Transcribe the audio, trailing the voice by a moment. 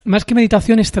más que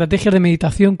meditación, estrategias de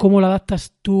meditación, ¿cómo la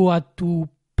adaptas tú a tu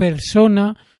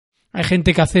persona? Hay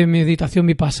gente que hace meditación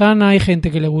vipassana, hay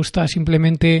gente que le gusta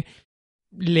simplemente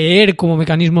leer como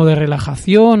mecanismo de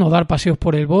relajación o dar paseos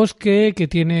por el bosque, que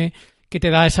te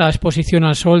da esa exposición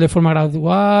al sol de forma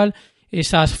gradual,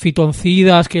 esas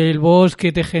fitoncidas que el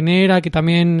bosque te genera, que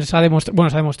también se ha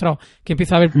demostrado que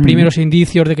empieza a haber primeros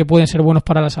indicios de que pueden ser buenos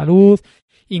para la salud,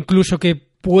 incluso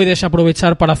que puedes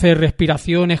aprovechar para hacer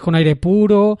respiraciones con aire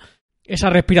puro,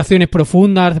 esas respiraciones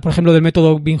profundas, por ejemplo, del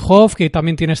método Wim Hof, que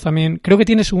también creo que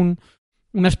tienes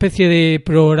una especie de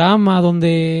programa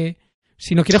donde,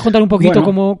 si nos quieres contar un poquito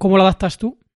cómo lo adaptas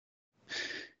tú.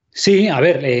 Sí, a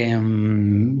ver,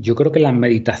 yo creo que la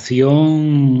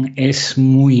meditación es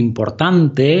muy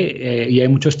importante y hay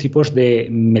muchos tipos de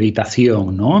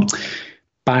meditación, ¿no?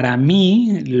 Para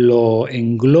mí lo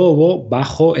englobo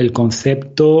bajo el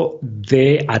concepto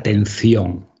de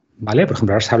atención, ¿vale? Por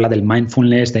ejemplo, ahora se habla del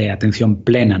mindfulness, de atención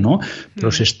plena, ¿no?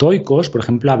 Los estoicos, por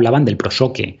ejemplo, hablaban del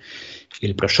proshoke.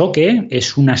 El proshoke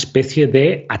es una especie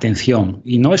de atención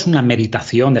y no es una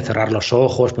meditación de cerrar los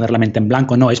ojos, poner la mente en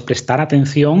blanco, no, es prestar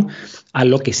atención a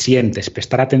lo que sientes,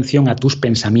 prestar atención a tus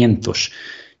pensamientos.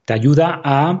 Te ayuda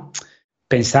a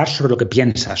pensar sobre lo que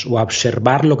piensas o a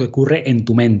observar lo que ocurre en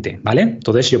tu mente, ¿vale?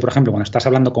 Entonces, yo, por ejemplo, cuando estás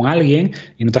hablando con alguien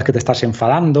y notas que te estás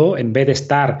enfadando, en vez de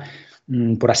estar,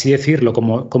 por así decirlo,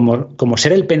 como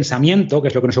ser el pensamiento, que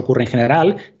es lo que nos ocurre en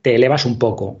general, te elevas un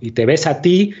poco y te ves a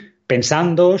ti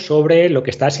pensando sobre lo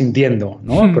que estás sintiendo,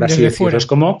 ¿no? Por así decirlo. Es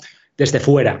como desde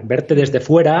fuera, verte desde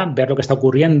fuera, ver lo que está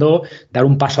ocurriendo, dar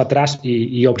un paso atrás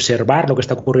y observar lo que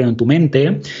está ocurriendo en tu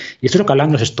mente. Y esto es lo que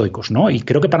hablan los estoicos, ¿no? Y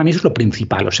creo que para mí eso es lo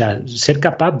principal, o sea, ser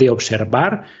capaz de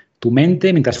observar tu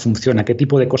mente mientras funciona, qué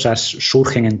tipo de cosas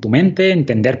surgen en tu mente,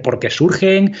 entender por qué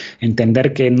surgen,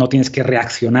 entender que no tienes que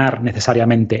reaccionar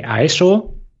necesariamente a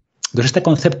eso. Entonces, este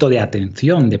concepto de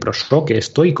atención, de proshoke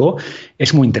estoico,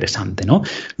 es muy interesante, ¿no?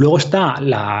 Luego está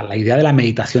la idea de la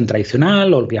meditación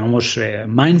tradicional, o lo que llamamos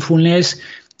mindfulness,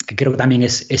 que creo que también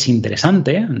es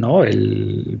interesante, ¿no?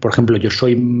 Por ejemplo,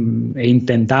 he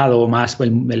intentado más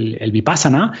el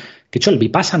vipassana, que de hecho el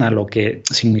vipassana lo que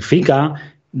significa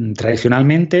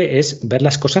tradicionalmente es ver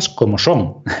las cosas como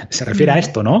son. Se refiere a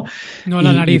esto, ¿no? No a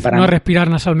la nariz, no a respirar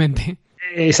nasalmente.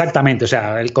 Exactamente, o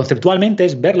sea, conceptualmente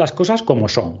es ver las cosas como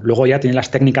son. Luego ya tiene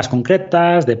las técnicas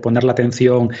concretas de poner la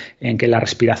atención en que la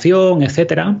respiración,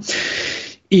 etcétera.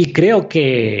 Y creo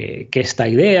que esta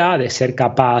idea de ser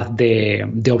capaz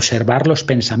de observar los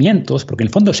pensamientos, porque en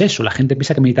el fondo es eso, la gente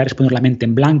piensa que meditar es poner la mente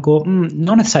en blanco,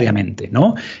 no necesariamente,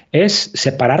 ¿no? Es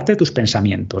separarte de tus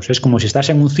pensamientos. Es como si estás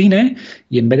en un cine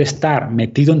y en vez de estar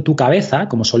metido en tu cabeza,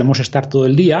 como solemos estar todo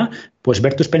el día, pues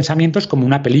ver tus pensamientos como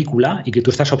una película y que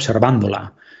tú estás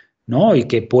observándola, ¿no? Y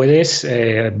que puedes,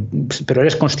 pero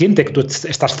eres consciente que tú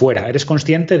estás fuera, eres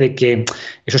consciente de que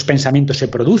esos pensamientos se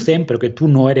producen, pero que tú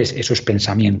no eres esos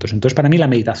pensamientos. Entonces, para mí la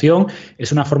meditación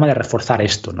es una forma de reforzar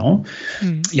esto, ¿no?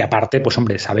 Y aparte, pues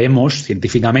hombre, sabemos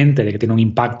científicamente de que tiene un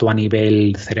impacto a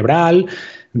nivel cerebral,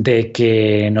 de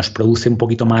que nos produce un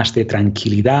poquito más de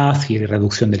tranquilidad y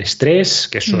reducción del estrés,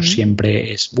 que eso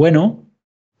siempre es bueno.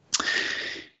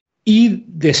 Y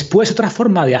después otra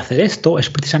forma de hacer esto es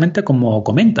precisamente como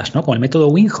comentas, ¿no? Con el método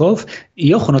Wim Hof,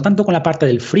 y ojo, no tanto con la parte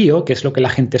del frío, que es lo que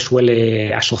la gente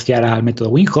suele asociar al método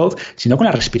Wim Hof, sino con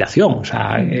la respiración. O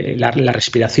sea, la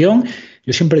respiración,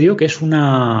 yo siempre digo que es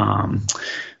una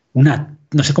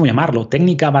no sé cómo llamarlo,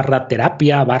 técnica /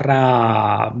 terapia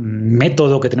 /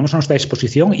 método que tenemos a nuestra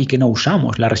disposición y que no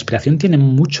usamos. La respiración tiene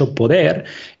mucho poder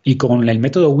y con el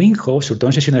método Wim Hof, sobre todo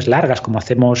en sesiones largas, como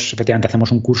efectivamente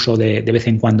hacemos un curso de vez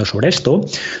en cuando sobre esto,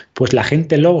 pues la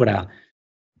gente logra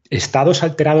estados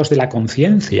alterados de la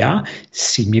conciencia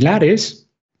similares,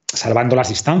 salvando las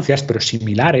distancias, pero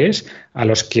similares a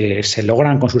los que se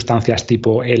logran con sustancias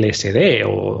tipo LSD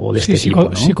o de este tipo,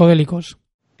 ¿no?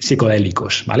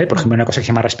 Psicodélicos, ¿vale? Por ejemplo, una cosa que se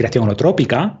llama respiración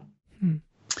holotrópica.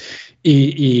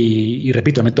 Y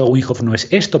repito, el método Wim Hof no es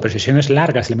esto, pero sesiones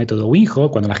largas del método Wim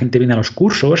Hof, cuando la gente viene a los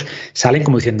cursos, salen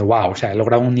como diciendo, wow, o sea, he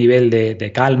logrado un nivel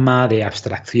de calma, de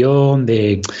abstracción,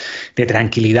 de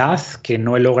tranquilidad que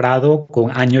no he logrado con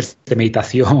años de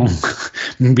meditación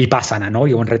vipassana, ¿no?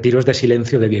 Y con retiros de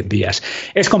silencio de 10 días.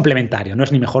 Es complementario, no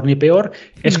es ni mejor ni peor,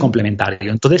 es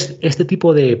complementario. Entonces, este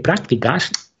tipo de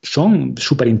prácticas son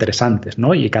súper interesantes,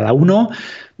 ¿no? Y cada uno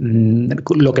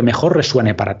lo que mejor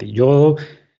resuene para ti. Yo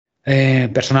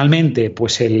Personalmente,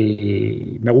 pues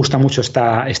me gusta mucho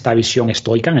esta visión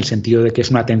estoica, en el sentido de que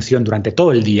es una atención durante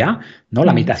todo el día, ¿no?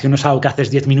 La meditación no es algo que haces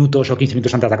 10 minutos o 15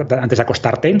 minutos antes de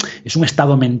acostarte, es un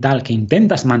estado mental que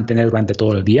intentas mantener durante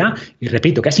todo el día, y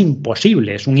repito, que es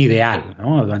imposible, es un ideal,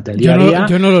 ¿no? Durante el día a día.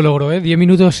 Yo no lo logro, ¿eh? 10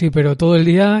 minutos sí, pero todo el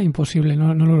día imposible,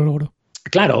 no lo logro.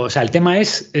 Claro, o sea, el tema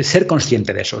es ser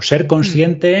consciente de eso, ser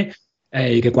consciente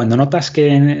y que cuando notas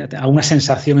que alguna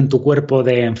sensación en tu cuerpo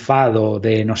de enfado,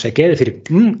 de no sé qué, decir,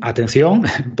 atención,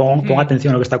 pon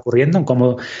atención a lo que está ocurriendo,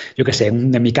 como, yo qué sé,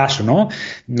 en mi caso, ¿no?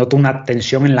 Noto una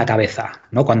tensión en la cabeza,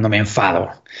 ¿no? Cuando me enfado.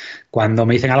 Cuando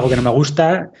me dicen algo que no me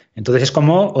gusta, entonces es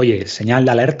como, oye, señal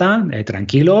de alerta,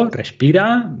 tranquilo,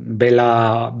 respira, ve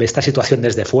esta situación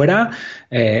desde fuera,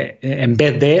 en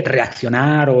vez de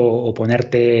reaccionar o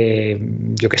ponerte,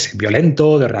 yo qué sé,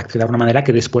 violento, de reaccionar de una manera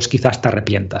que después quizás te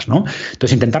arrepientas, ¿no?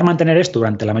 Entonces, intentar mantener esto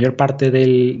durante la mayor parte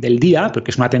del día,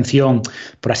 porque es una atención,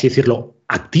 por así decirlo,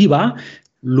 activa.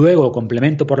 Luego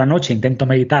complemento por la noche, intento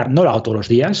meditar, no lo hago todos los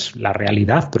días, la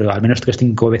realidad, pero al menos 3 o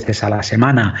 5 veces a la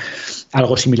semana,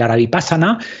 algo similar a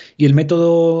Vipassana, y el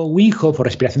método Wim Hof o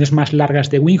respiraciones más largas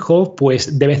de Wim Hof,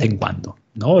 pues de vez en cuando,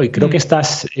 ¿no? Y creo que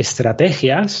estas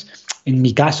estrategias, en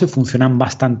mi caso, funcionan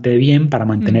bastante bien para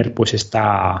mantener pues este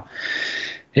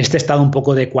estado un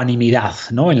poco de ecuanimidad,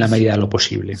 ¿no? En la medida de lo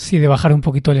posible. Sí, de bajar un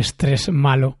poquito el estrés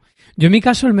malo. Yo en mi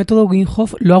caso el método Wim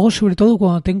Hof lo hago sobre todo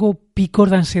cuando tengo picos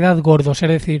de ansiedad gordos, es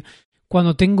decir,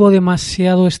 cuando tengo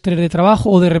demasiado estrés de trabajo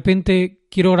o de repente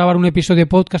quiero grabar un episodio de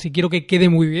podcast y quiero que quede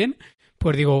muy bien,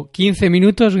 pues digo 15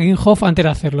 minutos Wim Hof antes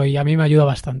de hacerlo y a mí me ayuda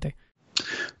bastante.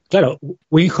 Claro,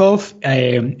 Wim Hof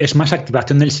es más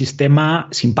activación del sistema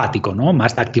simpático, ¿no?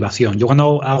 Más de activación. Yo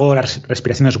cuando hago las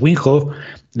respiraciones Wim Hof,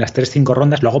 las 3 o 5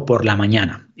 rondas, lo hago por la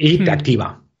mañana y te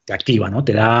activa, ¿no?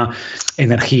 Te da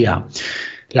energía.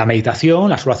 La meditación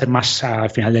la suelo hacer más al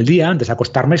final del día, antes de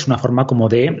acostarme, es una forma como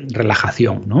de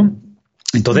relajación, ¿no?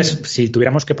 Entonces, si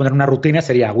tuviéramos que poner una rutina,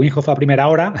 sería Wim Hof a primera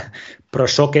hora,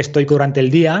 prosoque estoico durante el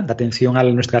día, de atención a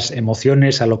nuestras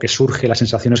emociones, a lo que surge, las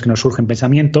sensaciones que nos surgen,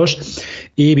 pensamientos,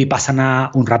 y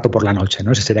Vipassana un rato por la noche,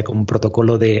 ¿no? Ese sería como un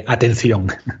protocolo de atención.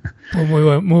 Pues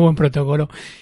muy buen protocolo.